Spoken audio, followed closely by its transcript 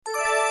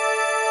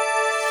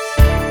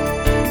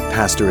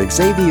Pastor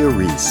Xavier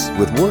Reese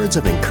with words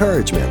of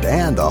encouragement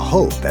and the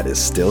hope that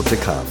is still to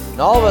come. And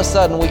all of a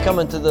sudden we come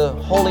into the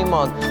holy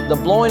month, the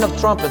blowing of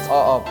trumpets,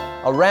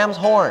 a ram's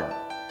horn,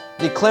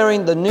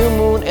 declaring the new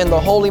moon and the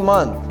holy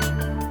month.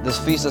 This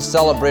feast is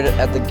celebrated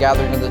at the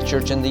gathering of the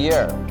church in the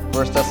year.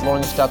 1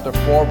 Thessalonians chapter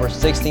 4, verse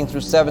 16 through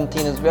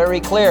 17 is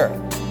very clear.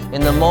 In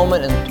the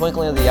moment, in the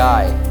twinkling of the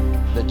eye,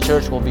 the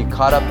church will be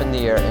caught up in the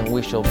air and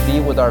we shall be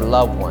with our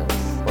loved ones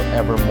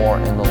forevermore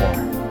in the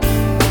Lord.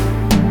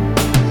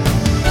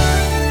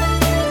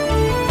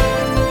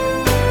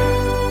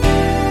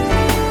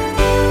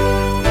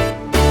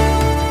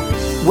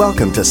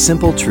 Welcome to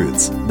Simple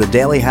Truths, the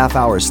daily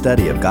half-hour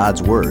study of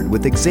God's Word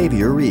with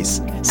Xavier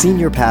Reese,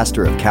 Senior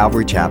Pastor of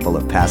Calvary Chapel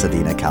of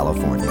Pasadena,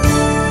 California.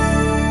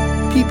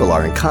 People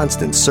are in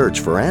constant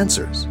search for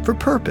answers, for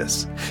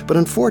purpose, but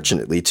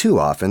unfortunately too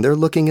often they're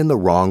looking in the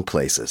wrong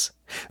places.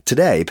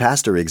 Today,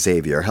 Pastor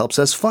Xavier helps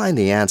us find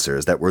the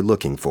answers that we're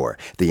looking for,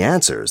 the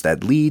answers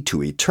that lead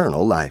to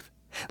eternal life.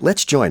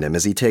 Let's join him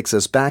as he takes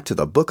us back to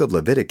the book of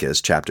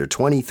Leviticus chapter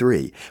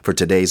 23 for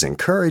today's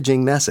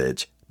encouraging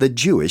message, the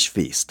Jewish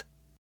Feast.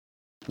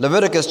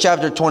 Leviticus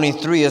chapter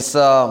 23 is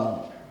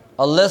a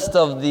list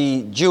of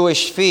the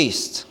Jewish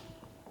feast.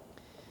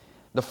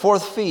 The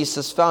fourth feast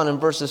is found in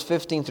verses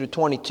 15 through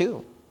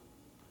 22.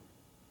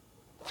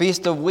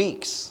 Feast of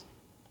Weeks,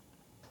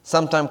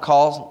 sometimes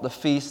called the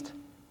Feast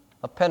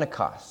of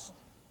Pentecost.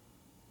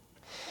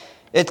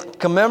 It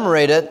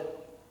commemorated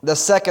the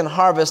second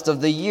harvest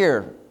of the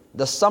year,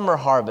 the summer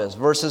harvest.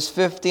 Verses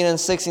 15 and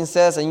 16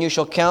 says, "And you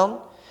shall count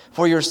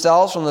for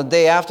yourselves from the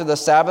day after the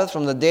Sabbath,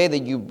 from the day that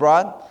you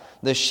brought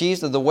the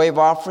sheaves of the wave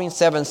offering,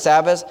 7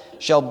 Sabbaths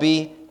shall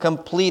be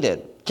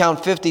completed.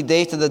 Count 50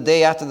 days to the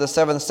day after the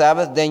 7th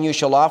Sabbath, then you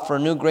shall offer a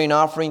new grain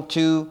offering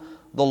to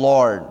the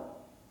Lord."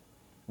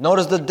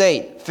 Notice the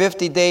date,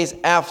 50 days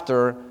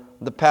after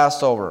the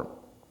Passover.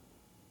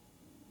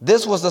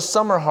 This was the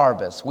summer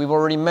harvest. We've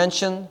already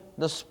mentioned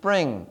the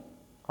spring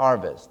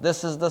harvest.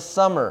 This is the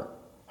summer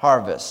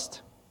harvest.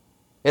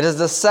 It is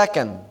the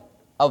second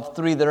of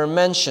 3 that are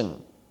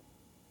mentioned.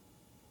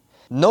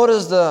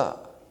 Notice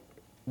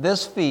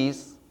this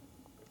feast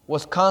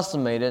was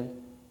consummated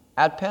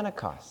at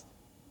Pentecost.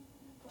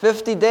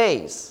 50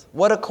 days.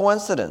 What a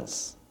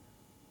coincidence.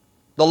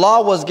 The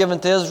law was given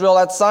to Israel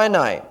at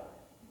Sinai.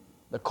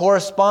 The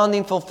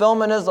corresponding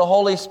fulfillment is the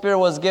Holy Spirit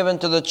was given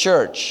to the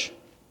church.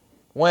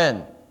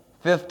 When?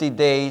 50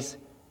 days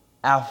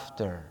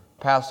after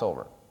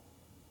Passover.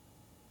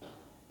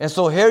 And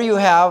so here you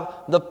have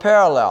the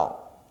parallel.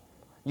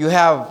 You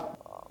have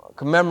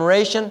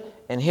commemoration,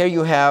 and here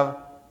you have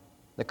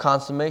the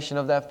consummation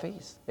of that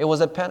feast. It was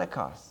at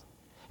Pentecost.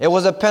 It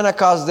was at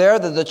Pentecost there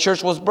that the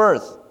church was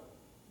birthed.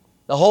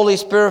 The Holy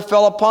Spirit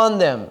fell upon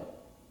them.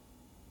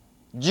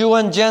 Jew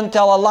and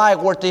Gentile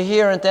alike were to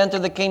hear and to enter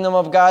the kingdom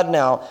of God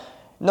now.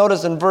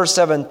 Notice in verse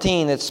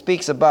 17 it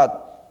speaks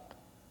about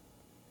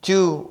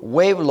 2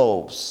 wave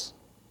loaves.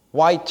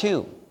 Why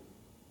 2?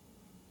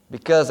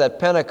 Because at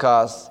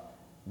Pentecost,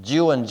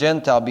 Jew and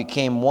Gentile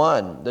became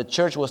one. The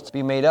church was to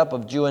be made up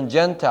of Jew and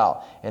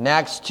Gentile. In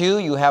Acts 2,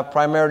 you have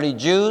primarily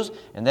Jews,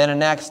 and then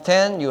in Acts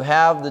 10, you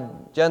have the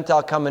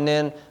Gentile coming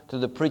in to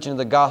the preaching of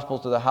the gospel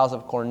to the house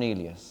of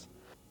Cornelius.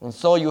 And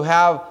so you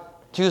have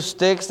 2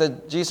 sticks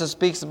that Jesus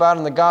speaks about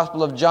in the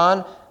Gospel of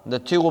John. The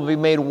 2 will be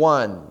made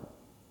one,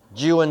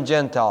 Jew and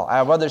Gentile. I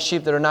have other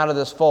sheep that are not of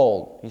this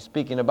fold. He's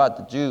speaking about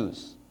the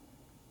Jews.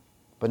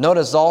 But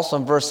notice also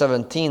in verse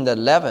 17 that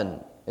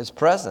leaven is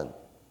present.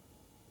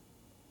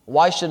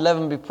 Why should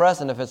leaven be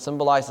present if it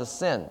symbolizes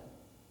sin?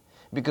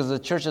 Because the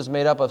church is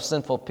made up of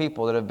sinful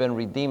people that have been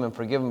redeemed and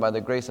forgiven by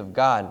the grace of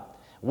God.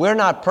 We're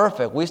not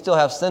perfect. We still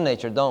have sin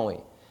nature, don't we?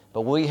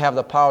 But we have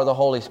the power of the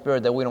Holy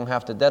Spirit that we don't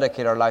have to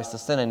dedicate our lives to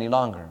sin any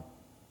longer.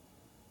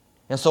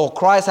 And so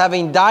Christ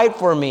having died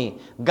for me,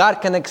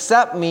 God can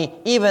accept me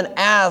even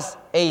as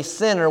a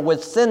sinner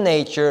with sin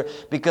nature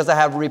because I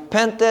have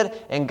repented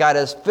and God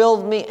has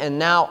filled me and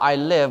now I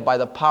live by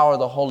the power of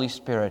the Holy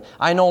Spirit.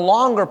 I no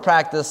longer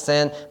practice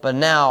sin, but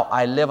now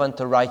I live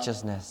unto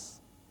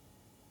righteousness.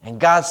 And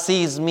God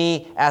sees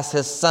me as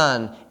His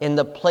Son in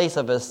the place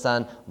of His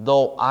Son,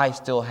 though I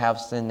still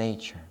have sin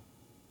nature.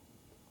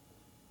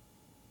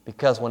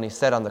 Because when He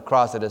said on the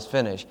cross it is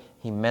finished,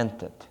 He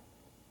meant it.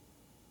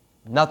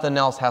 Nothing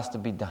else has to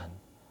be done.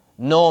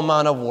 No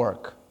amount of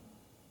work.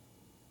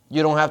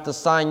 You don't have to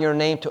sign your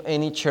name to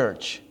any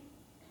church.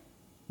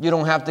 You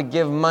don't have to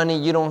give money.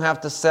 You don't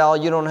have to sell.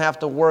 You don't have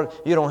to work.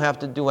 You don't have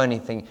to do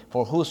anything.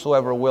 For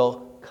whosoever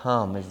will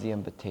come is the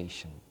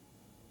invitation.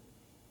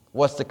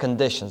 What's the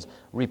conditions?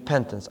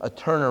 Repentance, a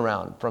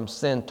turnaround from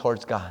sin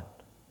towards God,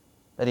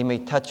 that He may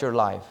touch your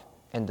life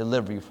and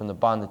deliver you from the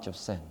bondage of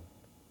sin.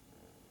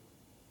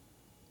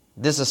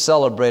 This is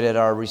celebrated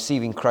our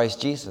receiving Christ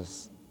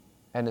Jesus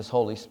and His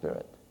Holy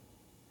Spirit.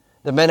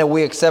 The minute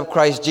we accept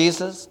Christ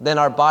Jesus, then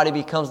our body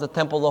becomes the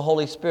temple of the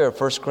Holy Spirit.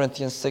 1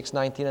 Corinthians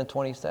 6:19 and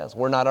 20 says,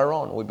 we're not our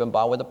own. We've been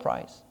bought with a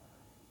price.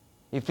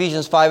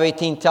 Ephesians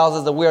 5:18 tells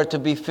us that we are to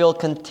be filled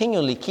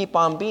continually, keep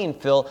on being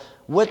filled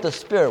with the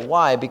Spirit.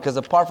 Why? Because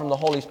apart from the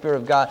Holy Spirit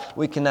of God,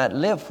 we cannot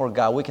live for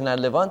God. We cannot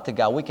live unto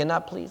God. We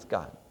cannot please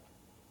God.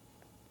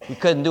 We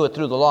couldn't do it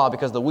through the law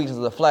because the weakness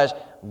of the flesh.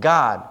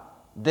 God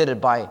did it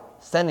by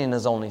sending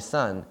His only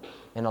Son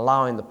and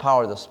allowing the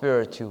power of the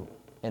Spirit to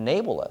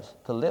enable us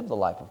to live the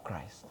life of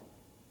Christ.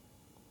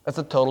 That's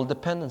a total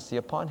dependency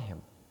upon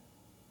Him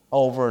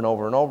over and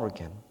over and over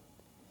again.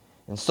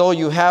 And so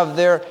you have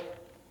there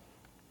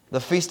the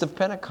Feast of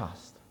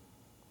Pentecost.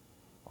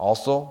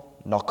 Also,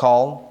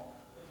 called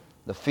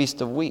the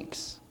Feast of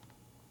Weeks.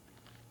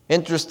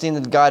 Interesting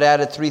that God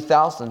added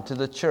 3,000 to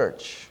the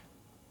church.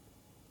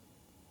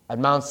 At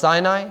Mount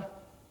Sinai,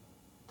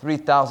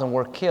 3,000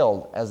 were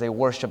killed as they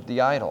worshiped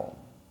the idol.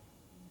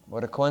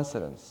 What a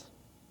coincidence.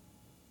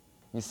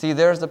 You see,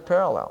 there's the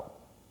parallel.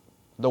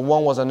 The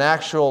one was an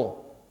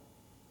actual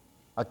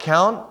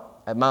account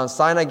at Mount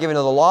Sinai giving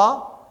of the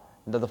law,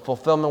 and that the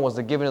fulfillment was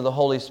the giving of the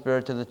Holy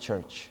Spirit to the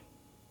church.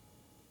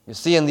 You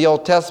see, in the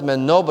Old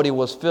Testament, nobody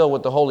was filled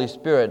with the Holy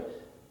Spirit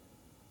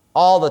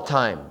all the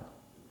time,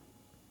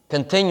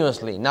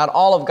 continuously. Not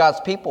all of God's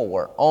people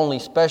were. Only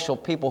special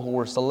people who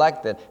were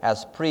selected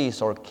as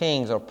priests or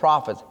kings or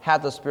prophets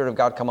had the Spirit of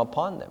God come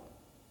upon them.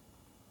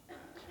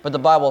 But the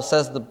Bible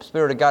says the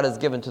Spirit of God is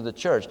given to the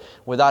church.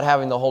 Without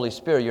having the Holy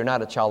Spirit, you're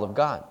not a child of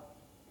God.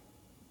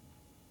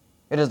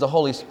 It is the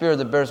Holy Spirit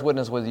that bears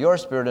witness with your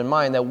spirit and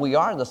mine that we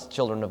are the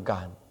children of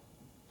God.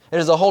 It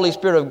is the Holy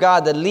Spirit of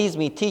God that leads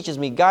me, teaches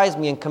me, guides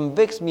me, and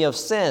convicts me of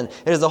sin.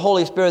 It is the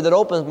Holy Spirit that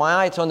opens my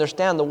eyes to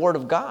understand the Word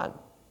of God.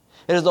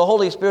 It is the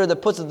Holy Spirit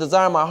that puts a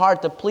desire in my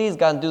heart to please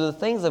God and do the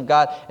things of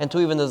God and to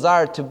even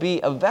desire to be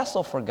a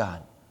vessel for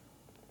God.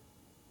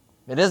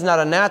 It is not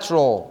a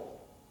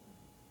natural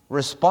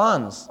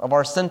response of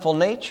our sinful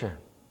nature.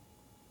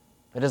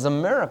 It is a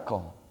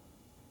miracle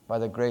by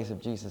the grace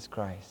of Jesus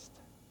Christ.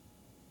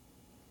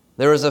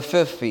 There is a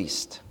fifth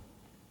feast.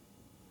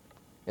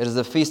 It is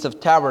the Feast of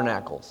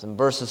Tabernacles in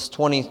verses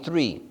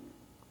 23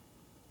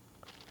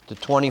 to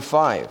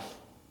 25.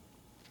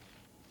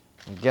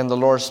 Again, the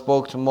Lord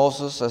spoke to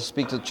Moses, as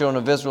speak to the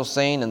children of Israel,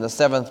 saying, in the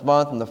 7th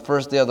month, on the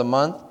 1st day of the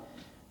month,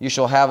 you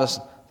shall have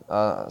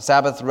a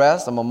Sabbath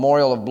rest, a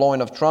memorial of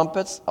blowing of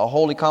trumpets, a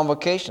holy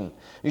convocation.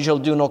 You shall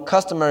do no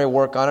customary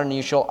work on it, and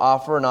you shall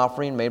offer an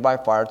offering made by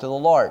fire to the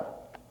Lord.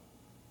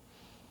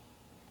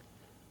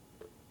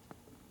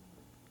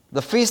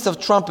 The Feast of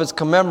Trumpets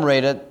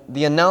commemorated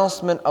the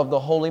announcement of the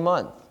holy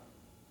month.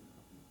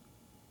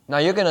 Now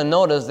you're going to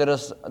notice that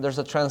there's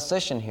a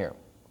transition here.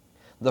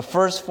 The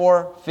first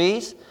 4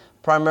 feasts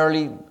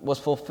primarily was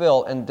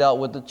fulfilled and dealt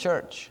with the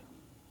church.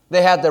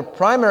 They had their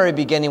primary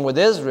beginning with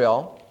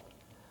Israel,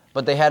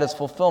 but they had its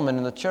fulfillment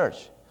in the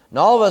church.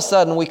 Now all of a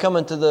sudden we come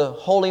into the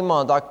holy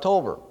month,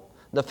 October.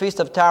 The Feast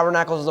of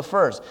Tabernacles is the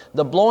first.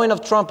 The blowing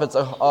of trumpets,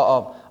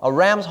 a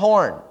ram's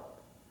horn,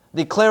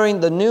 declaring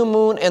the new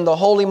moon and the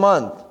holy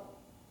month.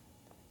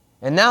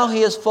 And now he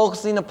is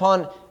focusing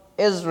upon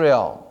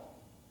Israel,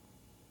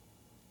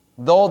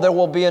 though there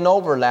will be an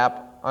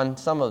overlap on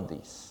some of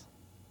these.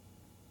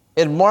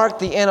 It marked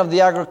the end of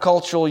the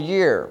agricultural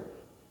year,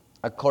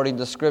 according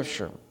to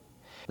Scripture.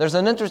 There's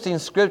an interesting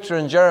scripture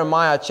in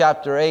Jeremiah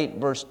chapter 8,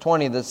 verse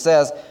 20 that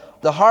says,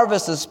 the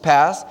harvest is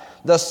past,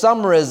 the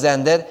summer is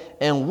ended,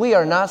 and we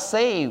are not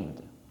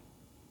saved.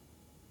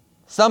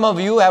 Some of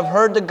you have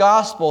heard the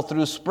gospel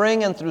through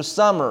spring and through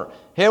summer.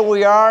 Here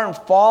we are in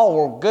fall,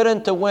 we're good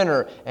into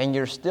winter, and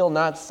you're still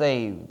not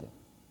saved.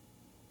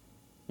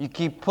 You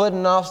keep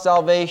putting off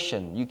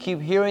salvation. You keep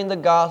hearing the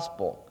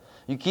gospel.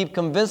 You keep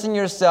convincing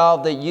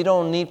yourself that you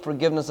don't need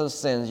forgiveness of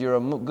sins. You're a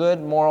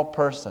good, moral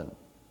person.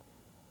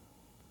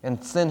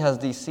 And sin has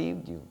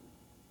deceived you.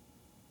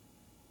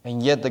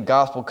 And yet the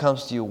gospel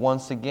comes to you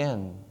once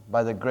again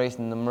by the grace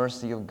and the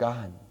mercy of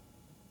God.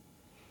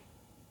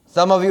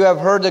 Some of you have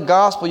heard the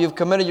gospel. You've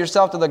committed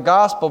yourself to the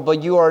gospel,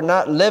 but you are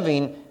not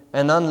living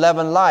an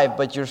unleavened life,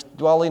 but you're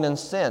dwelling in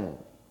sin.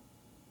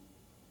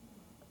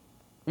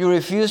 You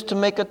refuse to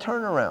make a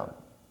turnaround.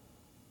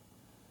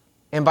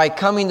 And by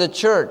coming to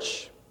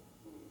church,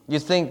 you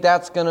think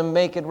that's going to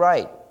make it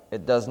right.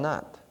 It does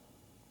not.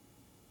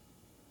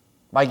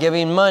 By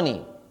giving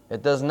money,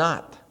 it does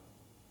not.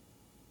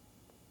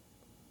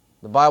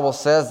 The Bible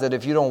says that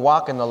if you don't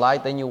walk in the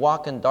light, then you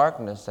walk in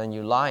darkness, and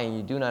you lie, and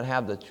you do not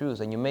have the truth,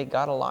 and you make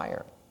God a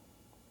liar.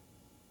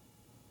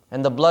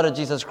 And the blood of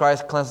Jesus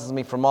Christ cleanses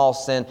me from all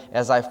sin.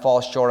 As I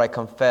fall short, I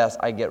confess,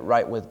 I get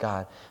right with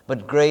God.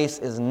 But grace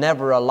is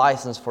never a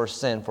license for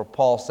sin. For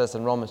Paul says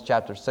in Romans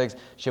chapter 6,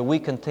 should we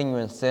continue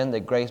in sin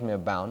that grace may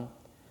abound?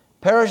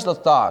 Perish the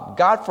thought,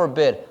 God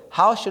forbid,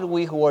 how should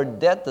we who are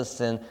dead to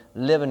sin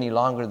live any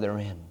longer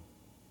therein?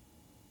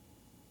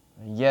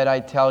 And yet I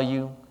tell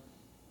you,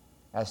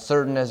 as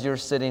certain as you're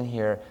sitting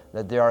here,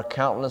 that there are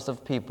countless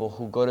of people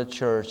who go to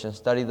church and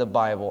study the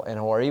Bible and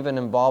who are even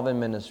involved in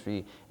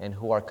ministry and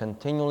who are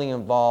continually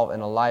involved in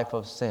a life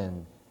of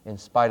sin in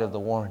spite of the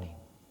warning.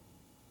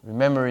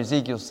 Remember,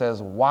 Ezekiel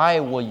says,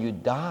 why will you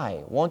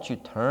die? Won't you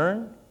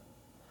turn?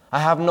 I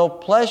have no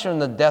pleasure in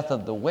the death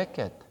of the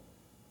wicked.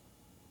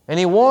 And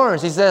he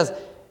warns, he says,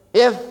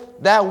 if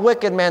that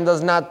wicked man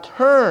does not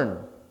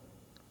turn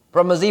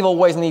from his evil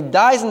ways and he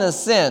dies in his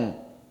sin,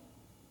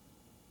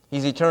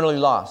 he's eternally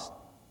lost.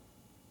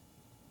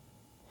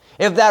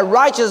 If that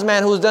righteous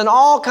man who's done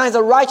all kinds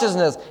of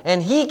righteousness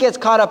and he gets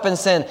caught up in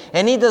sin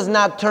and he does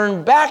not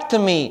turn back to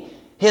me,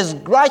 his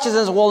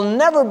righteousness will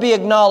never be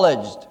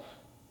acknowledged,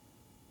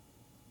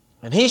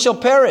 and he shall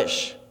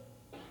perish.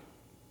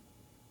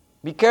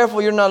 Be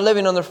careful you're not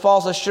living under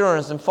false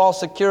assurance and false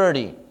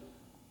security,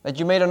 that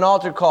you made an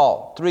altar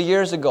call 3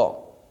 years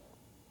ago,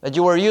 that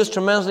you were used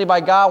tremendously by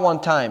God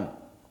one time.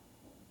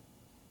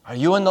 Are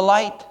you in the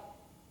light?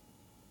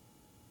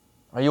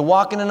 Are you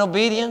walking in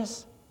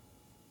obedience?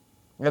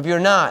 If you're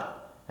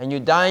not, and you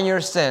die in your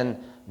sin,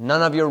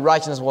 none of your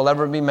righteousness will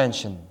ever be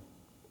mentioned.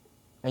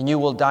 And you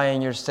will die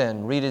in your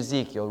sin. Read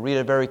Ezekiel. Read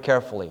it very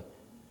carefully.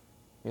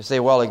 You say,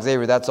 well,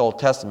 Xavier, that's Old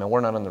Testament. We're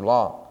not under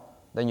law.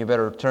 Then you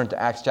better turn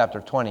to Acts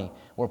chapter 20,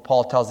 where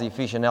Paul tells the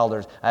Ephesian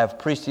elders, I have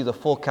preached to you the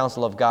full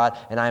counsel of God,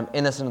 and I am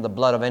innocent of the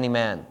blood of any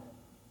man.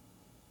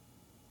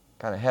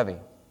 Kind of heavy.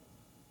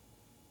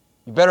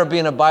 You better be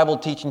in a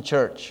Bible-teaching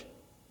church,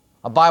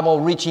 a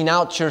Bible-reaching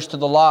out church to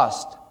the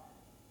lost,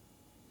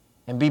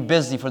 and be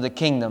busy for the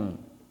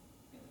kingdom,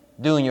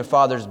 doing your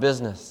Father's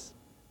business.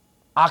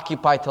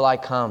 Occupy till I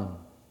come.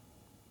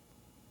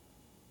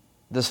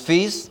 This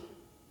feast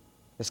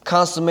is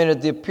consummated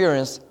at the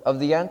appearance of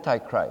the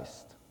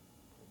Antichrist.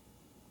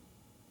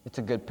 It's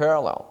a good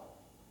parallel.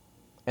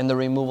 And the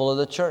removal of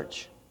the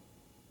church.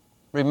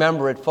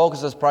 Remember, it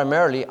focuses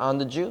primarily on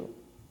the Jew.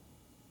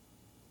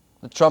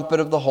 The trumpet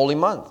of the holy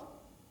month.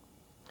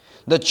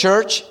 The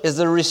church is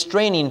the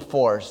restraining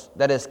force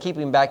that is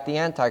keeping back the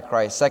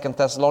Antichrist. 2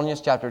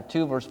 Thessalonians chapter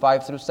 2, verse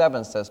 5 through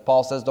 7 says,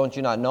 Paul says, don't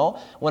you not know?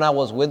 When I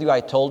was with you,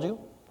 I told you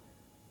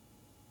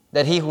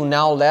that he who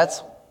now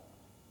lets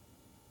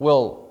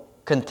will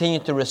continue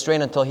to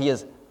restrain until he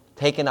is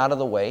taken out of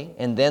the way,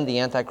 and then the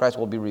Antichrist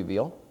will be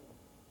revealed.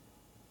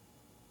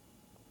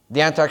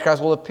 The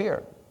Antichrist will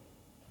appear.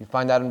 You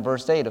find that in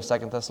verse 8 of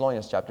 2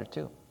 Thessalonians chapter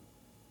 2.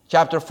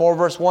 Chapter 4,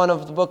 verse 1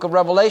 of the book of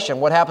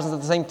Revelation. What happens at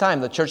the same time?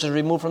 The church is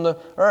removed from the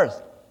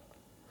earth.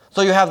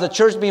 So you have the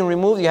church being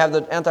removed, you have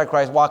the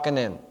Antichrist walking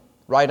in,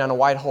 riding on a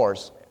white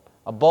horse.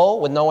 A bow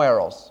with no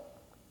arrows.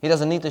 He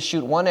doesn't need to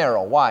shoot one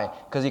arrow. Why?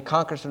 Because he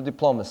conquers through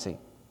diplomacy.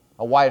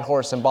 A white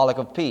horse symbolic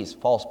of peace,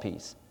 false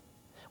peace.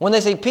 When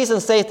they say peace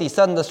and safety,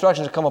 sudden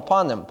destruction should come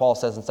upon them, Paul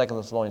says in 2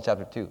 Thessalonians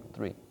chapter 2,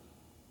 3.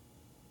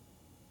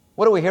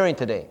 What are we hearing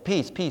today?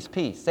 Peace, peace,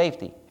 peace,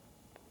 safety.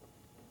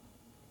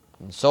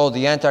 And so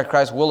the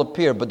Antichrist will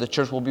appear, but the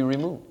church will be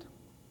removed.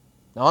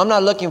 Now, I'm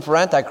not looking for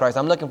Antichrist.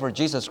 I'm looking for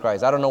Jesus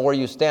Christ. I don't know where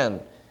you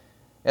stand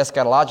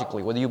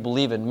eschatologically, whether you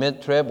believe in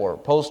mid-trib or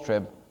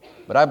post-trib,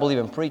 but I believe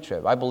in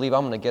pre-trib. I believe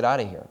I'm going to get out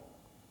of here.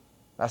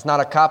 That's not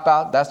a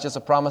cop-out. That's just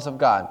a promise of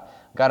God.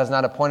 God has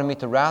not appointed me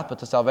to wrath, but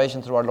to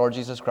salvation through our Lord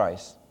Jesus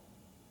Christ.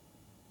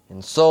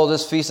 And so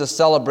this feast is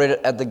celebrated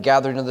at the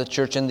gathering of the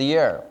church in the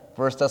air.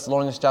 1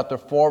 Thessalonians chapter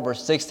 4,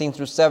 verse 16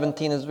 through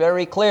 17 is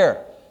very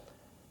clear.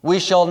 We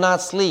shall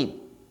not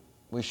sleep.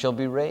 We shall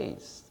be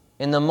raised.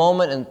 In the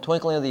moment and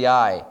twinkling of the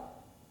eye,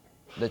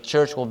 the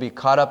church will be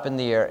caught up in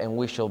the air, and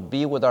we shall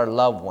be with our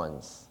loved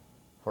ones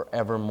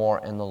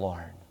forevermore in the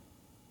Lord.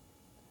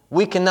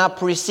 We cannot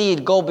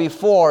go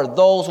before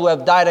those who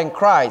have died in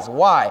Christ.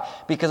 Why?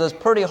 Because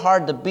it's pretty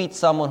hard to beat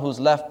someone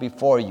who's left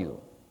before you.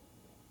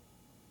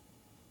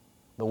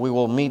 But we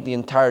will meet the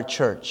entire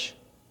church.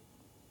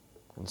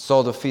 And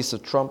so the Feast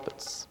of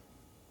Trumpets.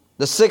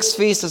 The sixth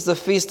feast is the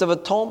Feast of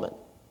Atonement.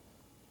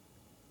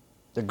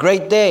 The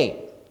great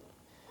day.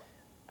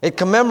 It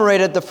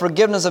commemorated the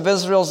forgiveness of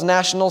Israel's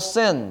national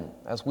sin.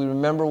 As we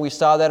remember, we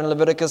saw that in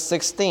Leviticus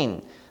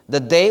 16. The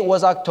date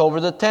was October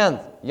the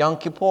 10th, Yom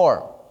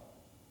Kippur.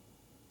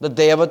 The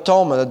Day of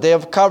Atonement, the Day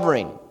of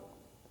Covering.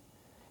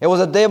 It was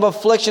a day of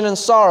affliction and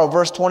sorrow,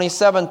 verse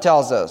 27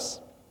 tells us.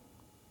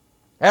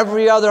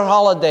 Every other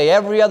holiday,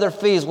 every other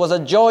feast was a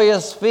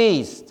joyous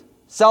feast,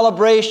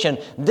 celebration.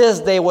 This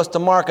day was to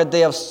mark a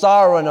day of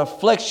sorrow and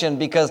affliction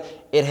because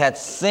it had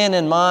sin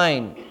in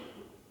mind.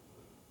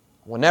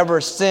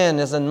 Whenever sin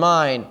is in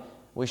mind,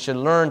 we should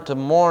learn to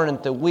mourn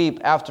and to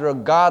weep after a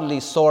godly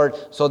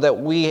sort so that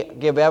we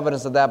give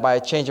evidence of that by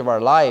a change of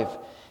our life.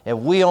 If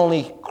we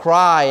only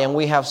cry and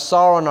we have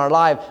sorrow in our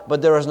life,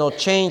 but there is no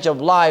change of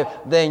life,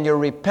 then your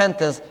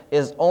repentance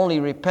is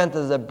only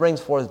repentance that brings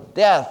forth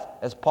death,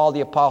 as Paul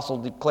the Apostle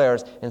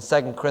declares in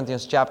 2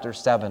 Corinthians chapter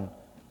 7.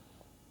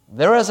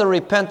 There is a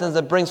repentance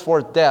that brings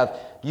forth death.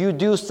 You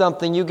do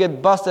something, you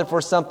get busted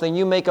for something,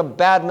 you make a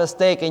bad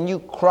mistake, and you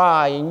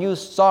cry and you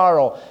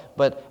sorrow.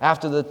 But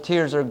after the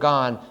tears are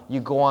gone, you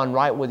go on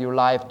right with your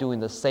life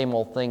doing the same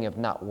old thing, if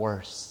not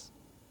worse.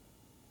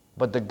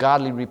 But the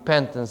godly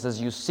repentance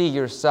is you see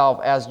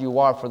yourself as you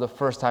are for the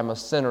first time, a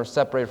sinner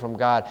separated from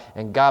God,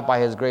 and God by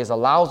His grace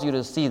allows you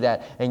to see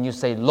that, and you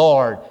say,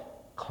 Lord,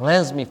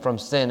 cleanse me from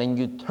sin, and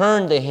you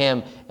turn to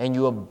Him, and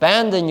you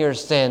abandon your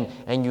sin,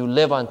 and you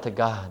live unto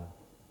God.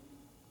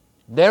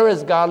 There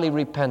is godly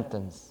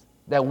repentance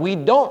that we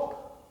don't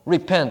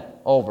repent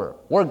over.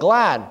 We're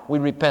glad we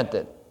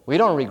repented. We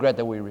don't regret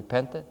that we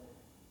repented.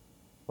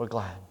 We're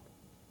glad.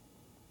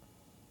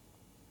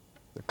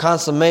 The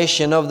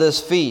consummation of this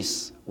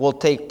feast will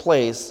take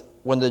place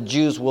when the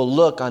Jews will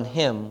look on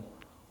him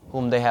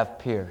whom they have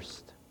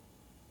pierced.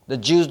 The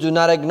Jews do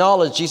not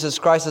acknowledge Jesus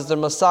Christ as their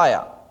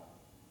Messiah.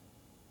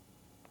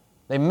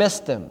 They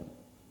missed him.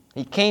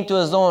 He came to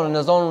his own, and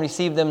his own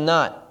received him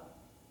not.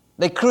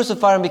 They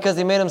crucified him because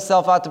he made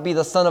himself out to be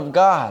the Son of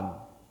God.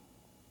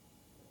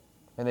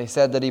 And they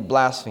said that he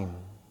blasphemed.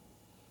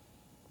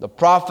 The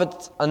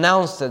prophets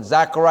announced it.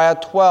 Zechariah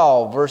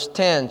 12, verse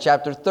 10,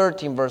 chapter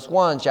 13, verse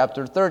 1,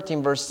 chapter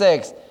 13, verse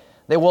 6.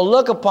 They will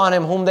look upon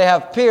him whom they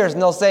have pierced,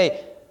 and they'll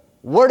say,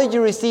 where did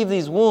you receive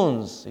these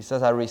wounds? He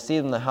says, I received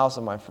them in the house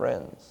of my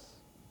friends.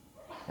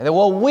 And they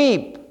will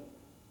weep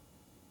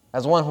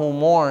as one who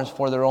mourns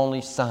for their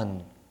only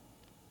son.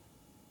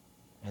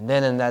 And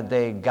then in that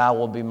day, God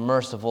will be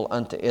merciful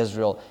unto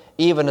Israel,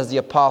 even as the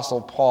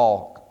Apostle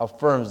Paul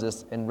affirms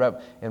this in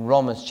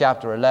Romans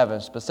chapter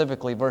 11,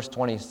 specifically verse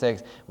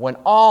 26, when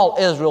all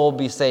Israel will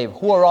be saved.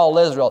 Who are all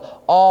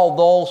Israel? All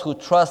those who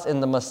trust in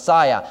the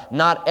Messiah,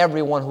 not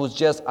everyone who's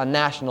just a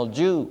national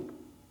Jew.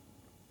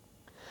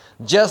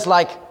 Just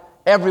like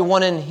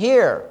everyone in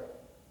here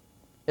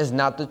is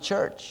not the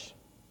church.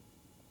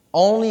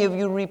 Only if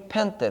you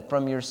repented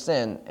from your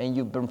sin and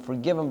you've been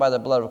forgiven by the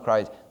blood of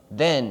Christ,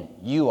 then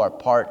you are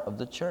part of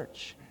the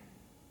church.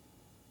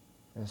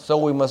 And so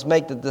we must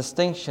make the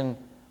distinction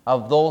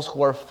of those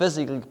who are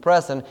physically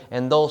present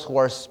and those who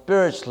are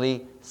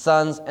spiritually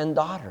sons and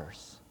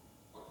daughters.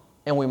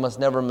 And we must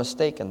never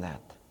mistake in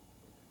that.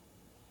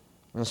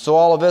 And so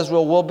all of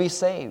Israel will be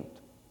saved.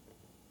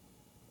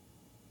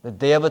 The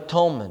Day of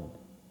Atonement.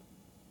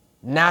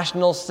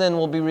 National sin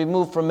will be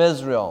removed from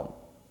Israel.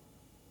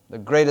 The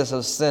greatest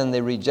of sin,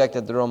 they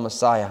rejected their own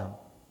Messiah.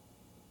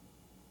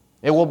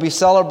 It will be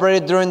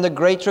celebrated during the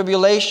Great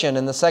Tribulation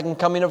and the second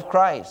coming of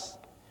Christ.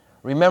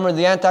 Remember,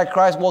 the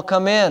Antichrist will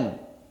come in.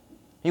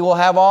 He will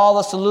have all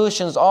the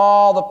solutions,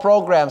 all the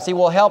programs. He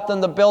will help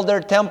them to build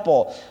their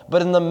temple.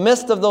 But in the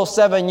midst of those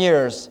 7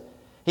 years,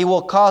 he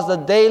will cause the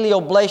daily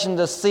oblation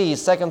to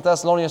cease. 2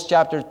 Thessalonians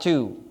chapter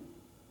 2.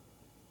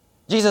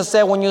 Jesus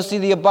said, when you see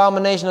the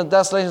abomination of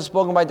desolation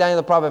spoken by Daniel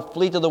the prophet,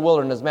 flee to the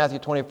wilderness. Matthew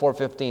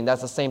 24:15.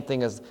 That's the same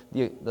thing as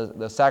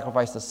the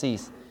sacrifice to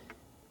cease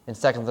in 2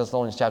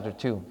 Thessalonians chapter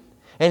 2.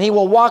 And he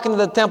will walk into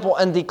the temple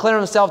and declare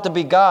himself to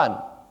be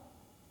God.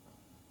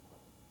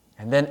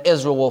 And then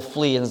Israel will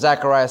flee. And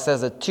Zechariah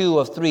says that 2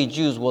 of 3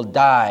 Jews will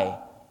die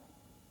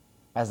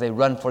as they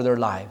run for their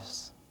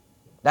lives.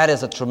 That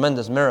is a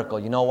tremendous miracle.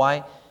 You know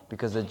why?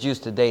 Because the Jews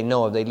today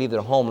know if they leave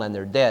their homeland,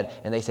 they're dead.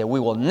 And they say, we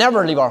will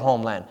never leave our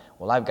homeland.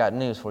 Well, I've got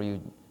news for you,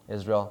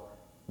 Israel.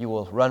 You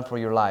will run for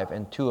your life,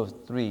 and 2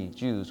 of 3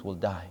 Jews will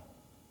die.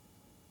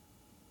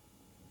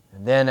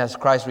 And then as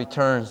Christ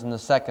returns in the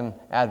second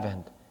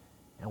advent,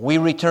 and we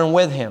return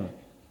with him,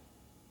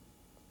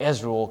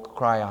 Israel will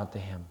cry out to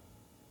him.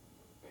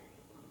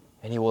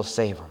 And he will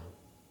save them.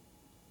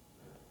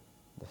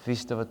 The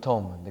Feast of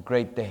Atonement, the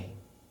great day.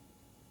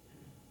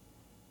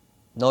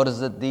 Notice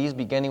that these,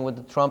 beginning with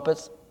the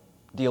trumpets,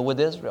 deal with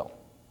Israel.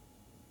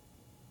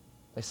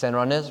 They center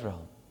on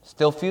Israel.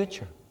 Still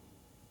future.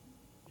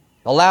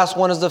 The last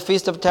one is the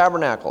Feast of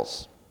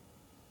Tabernacles.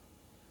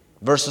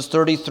 Verses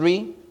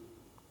 33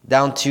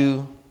 down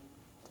to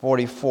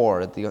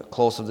 44 at the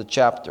close of the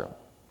chapter.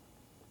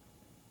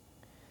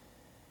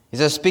 He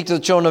says, speak to the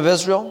children of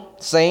Israel,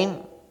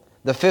 saying,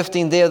 the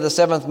 15th day of the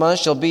 7th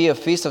month shall be a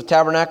feast of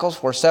tabernacles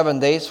for 7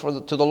 days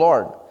to the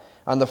Lord.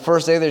 On the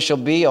first day there shall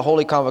be a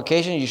holy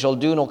convocation. You shall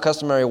do no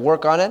customary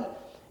work on it.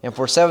 And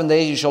for 7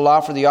 days you shall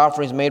offer the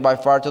offerings made by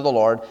fire to the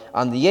Lord.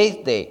 On the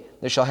 8th day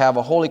there shall have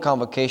a holy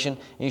convocation.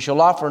 And you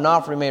shall offer an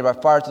offering made by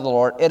fire to the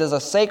Lord. It is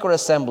a sacred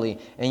assembly,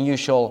 and you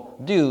shall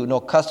do no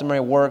customary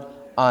work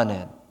on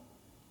it.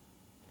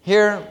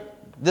 Here,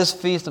 this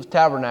Feast of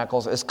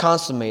Tabernacles is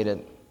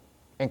consummated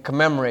and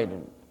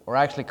commemorated, or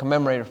actually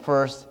commemorated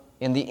first,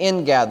 in the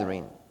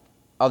ingathering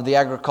of the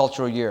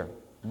agricultural year.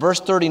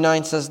 Verse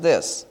 39 says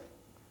this,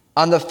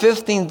 on the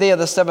 15th day of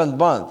the 7th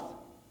month,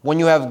 when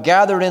you have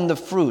gathered in the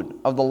fruit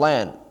of the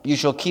land, you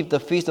shall keep the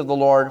feast of the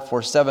Lord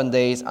for 7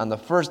 days. On the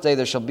first day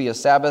there shall be a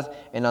Sabbath,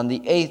 and on the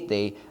 8th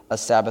day a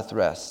Sabbath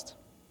rest.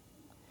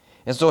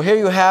 And so here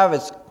you have,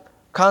 it's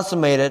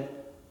consummated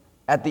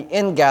at the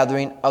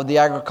ingathering of the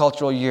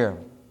agricultural year.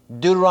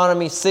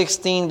 Deuteronomy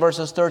 16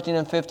 verses 13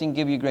 and 15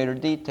 give you greater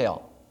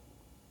detail.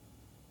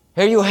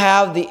 Here you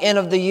have the end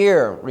of the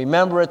year.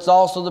 Remember, it's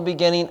also the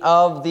beginning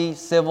of the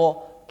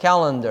civil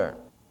calendar.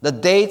 The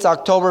date's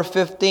October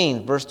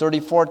 15th. Verse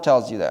 34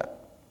 tells you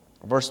that.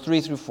 Verse 3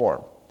 through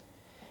 4.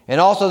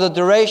 And also the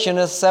duration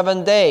is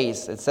 7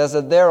 days. It says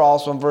it there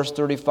also in verse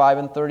 35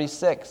 and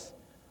 36.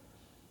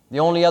 The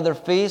only other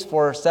feast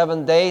for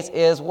 7 days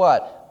is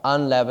what?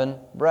 Unleavened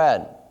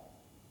bread.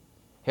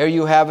 Here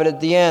you have it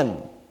at the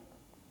end.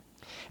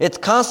 It's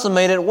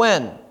consummated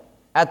when?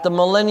 At the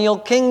millennial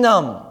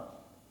kingdom.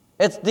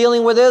 It's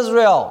dealing with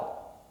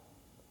Israel.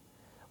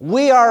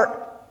 We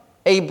are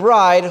a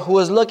bride who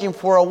is looking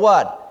for a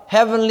what?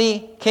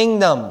 Heavenly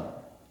kingdom.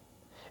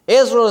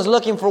 Israel is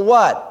looking for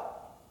what?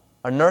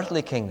 An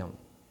earthly kingdom.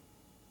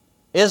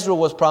 Israel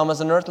was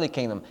promised an earthly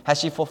kingdom. Has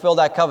she fulfilled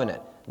that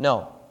covenant?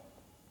 No.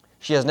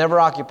 She has never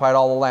occupied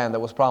all the land that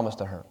was promised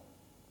to her.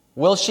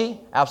 Will she?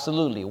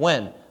 Absolutely.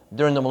 When?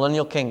 During the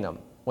millennial kingdom,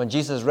 when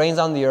Jesus reigns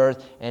on the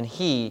earth and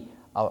He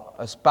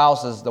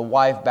espouses the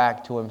wife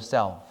back to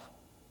Himself.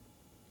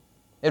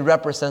 It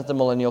represents the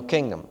millennial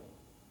kingdom.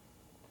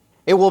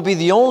 It will be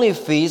the only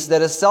feast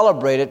that is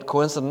celebrated,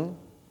 coincident,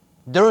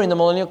 during the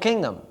millennial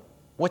kingdom.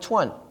 Which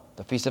one?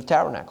 The Feast of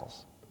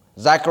Tabernacles.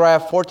 Zechariah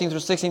 14 through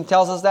 16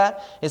 tells us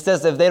that. It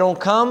says if they don't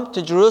come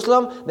to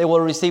Jerusalem, they will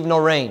receive no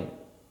rain.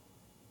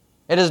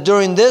 It is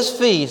during this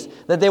feast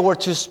that they were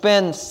to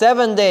spend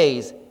 7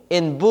 days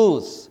in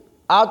booths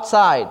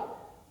outside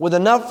with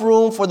enough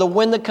room for the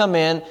wind to come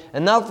in,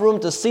 enough room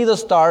to see the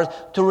stars,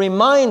 to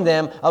remind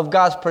them of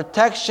God's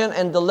protection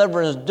and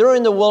deliverance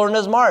during the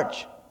wilderness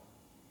march.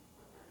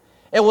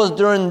 It was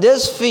during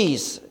this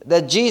feast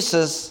that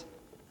Jesus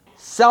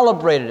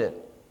celebrated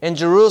it in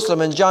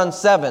Jerusalem in John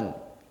 7.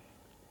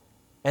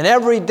 And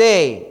every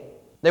day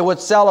they would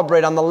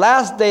celebrate. On the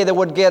last day they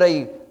would get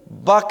a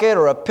bucket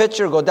or a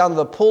pitcher, go down to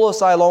the pool of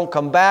Siloam,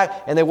 come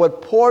back, and they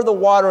would pour the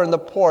water in the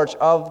porch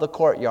of the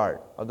courtyard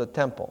of the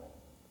temple,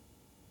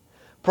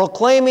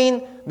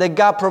 proclaiming that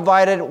God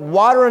provided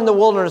water in the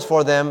wilderness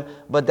for them,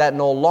 but that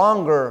no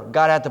longer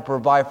God had to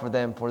provide for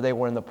them, for they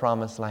were in the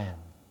promised land.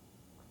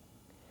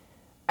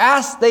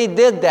 As they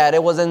did that,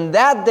 it was in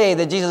that day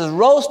that Jesus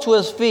rose to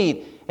His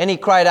feet and He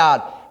cried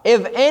out,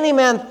 "If any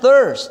man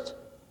thirst,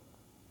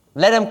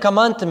 let him come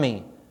unto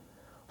me.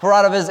 For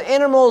out of his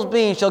innermost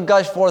being shall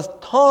gush forth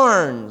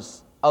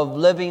tarns of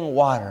living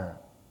water."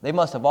 They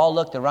must have all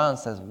looked around and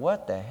said,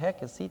 what the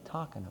heck is He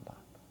talking about?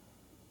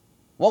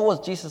 What was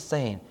Jesus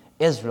saying?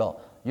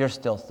 Israel, you're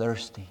still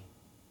thirsty.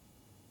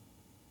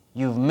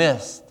 You've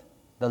missed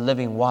the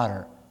living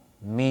water,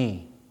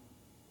 me.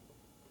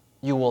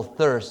 You will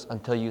thirst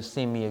until you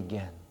see me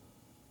again.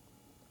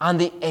 On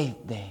the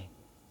 8th day,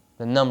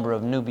 the number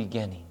of new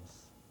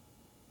beginnings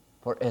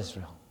for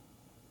Israel.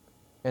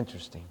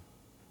 Interesting.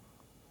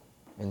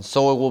 And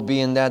so it will be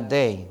in that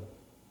day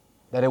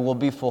that it will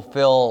be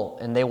fulfilled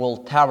and they will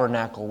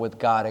tabernacle with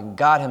God, and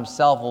God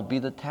Himself will be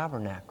the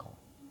tabernacle.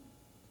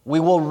 We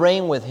will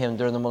reign with Him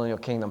during the millennial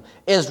kingdom.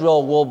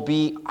 Israel will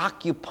be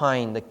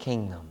occupying the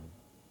kingdom.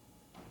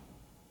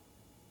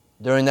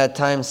 During that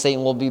time,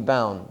 Satan will be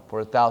bound for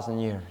 1,000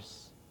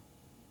 years.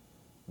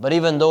 But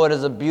even though it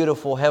is a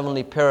beautiful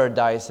heavenly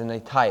paradise in a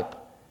type,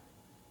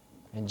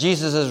 and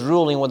Jesus is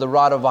ruling with a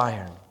rod of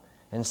iron,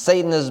 and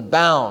Satan is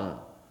bound,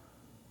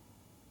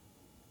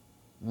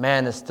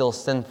 man is still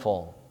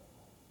sinful.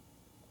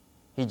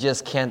 He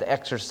just can't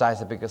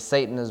exercise it because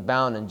Satan is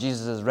bound and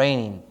Jesus is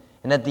reigning.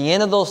 And at the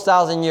end of those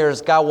 1,000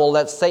 years, God will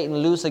let Satan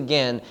loose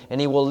again,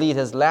 and he will lead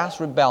his last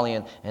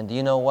rebellion. And do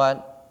you know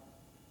what?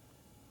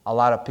 A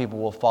lot of people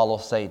will follow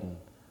Satan.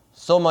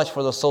 So much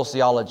for the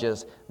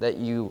sociologists that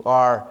you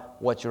are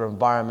what your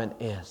environment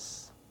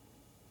is.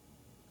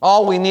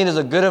 All we need is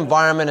a good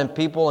environment, and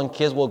people and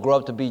kids will grow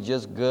up to be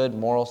just good,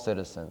 moral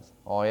citizens.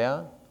 Oh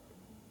yeah?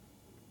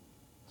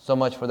 So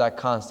much for that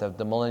concept.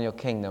 The millennial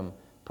kingdom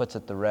puts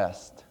it to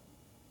rest.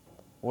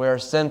 We are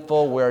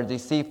sinful, we are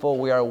deceitful,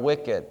 we are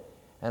wicked.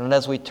 And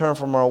unless we turn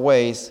from our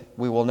ways,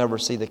 we will never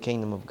see the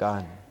kingdom of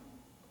God.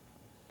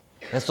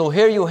 And so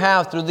here you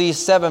have, through these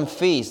 7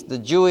 feasts, the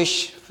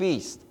Jewish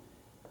feast,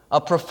 a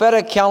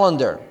prophetic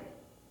calendar.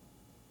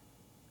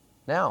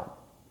 Now,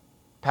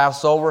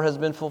 Passover has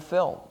been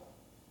fulfilled.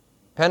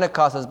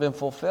 Pentecost has been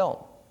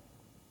fulfilled.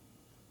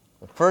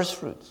 The first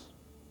fruits.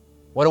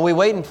 What are we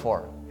waiting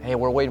for? Hey,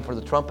 we're waiting for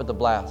the trumpet to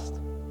blast.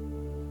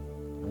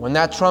 And when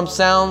that trump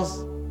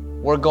sounds,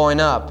 we're going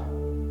up.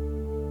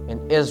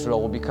 And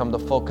Israel will become the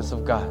focus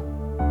of God.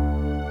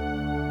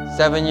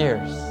 7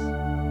 years.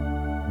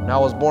 When I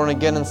was born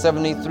again in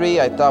 73,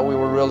 I thought we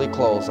were really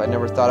close. I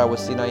never thought I would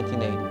see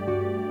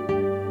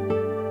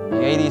 1980.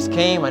 The 80s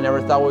came, I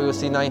never thought we would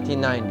see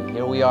 1990.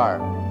 Here we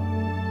are.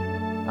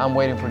 I'm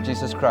waiting for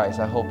Jesus Christ.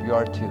 I hope you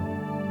are too.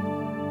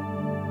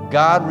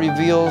 God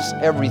reveals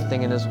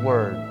everything in His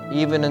Word,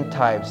 even in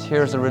types.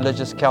 Here's a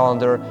religious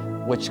calendar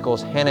which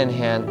goes hand in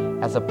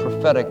hand as a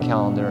prophetic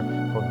calendar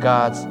for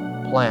God's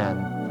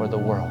plan for the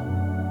world.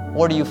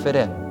 Where do you fit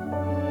in?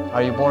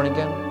 Are you born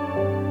again?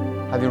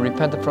 Have you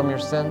repented from your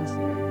sins?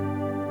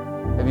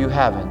 If you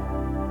haven't,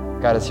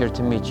 God is here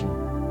to meet you,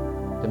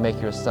 to make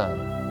you a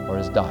son or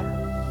His daughter.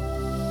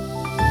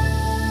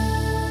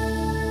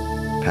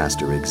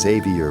 Pastor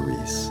Xavier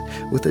Reese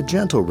with a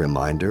gentle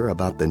reminder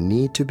about the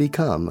need to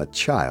become a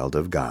child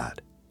of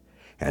God.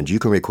 And you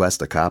can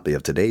request a copy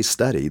of today's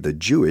study, The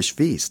Jewish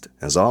Feast.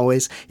 As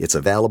always, it's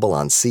available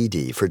on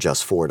CD for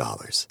just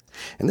 $4.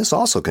 And this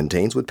also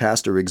contains what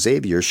Pastor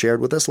Xavier shared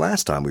with us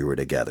last time we were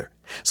together.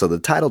 So the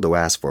title to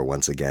ask for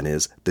once again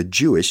is The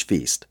Jewish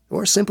Feast,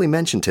 or simply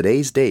mention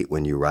today's date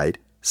when you write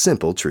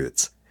Simple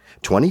Truths.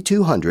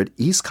 2200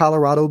 East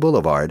Colorado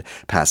Boulevard,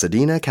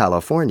 Pasadena,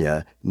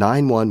 California,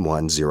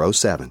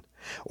 91107.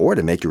 Or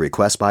to make your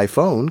request by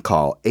phone,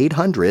 call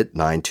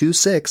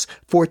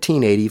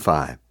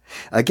 800-926-1485.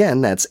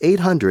 Again, that's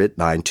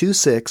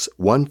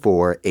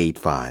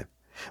 800-926-1485.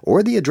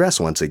 Or the address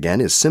once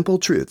again is Simple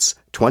Truths,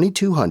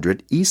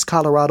 2200 East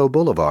Colorado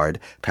Boulevard,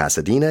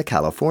 Pasadena,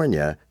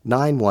 California,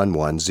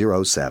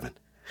 91107.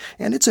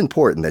 And it's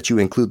important that you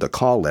include the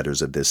call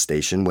letters of this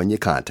station when you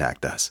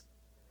contact us.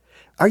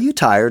 Are you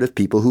tired of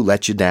people who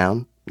let you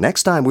down?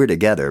 Next time we're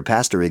together,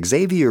 Pastor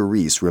Xavier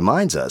Reese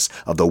reminds us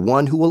of the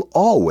one who will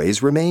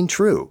always remain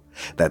true.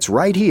 That's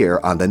right here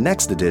on the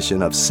next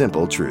edition of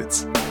Simple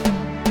Truths.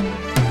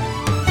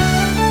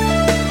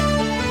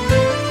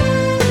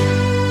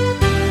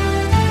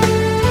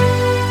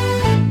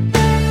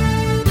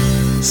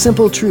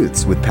 Simple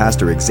Truths with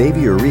Pastor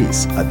Xavier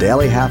Reese, a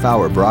daily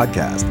half-hour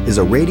broadcast, is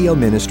a radio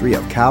ministry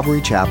of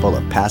Calvary Chapel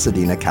of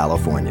Pasadena,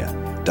 California.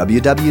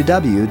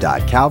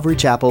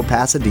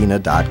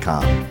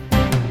 www.calvarychapelpasadena.com.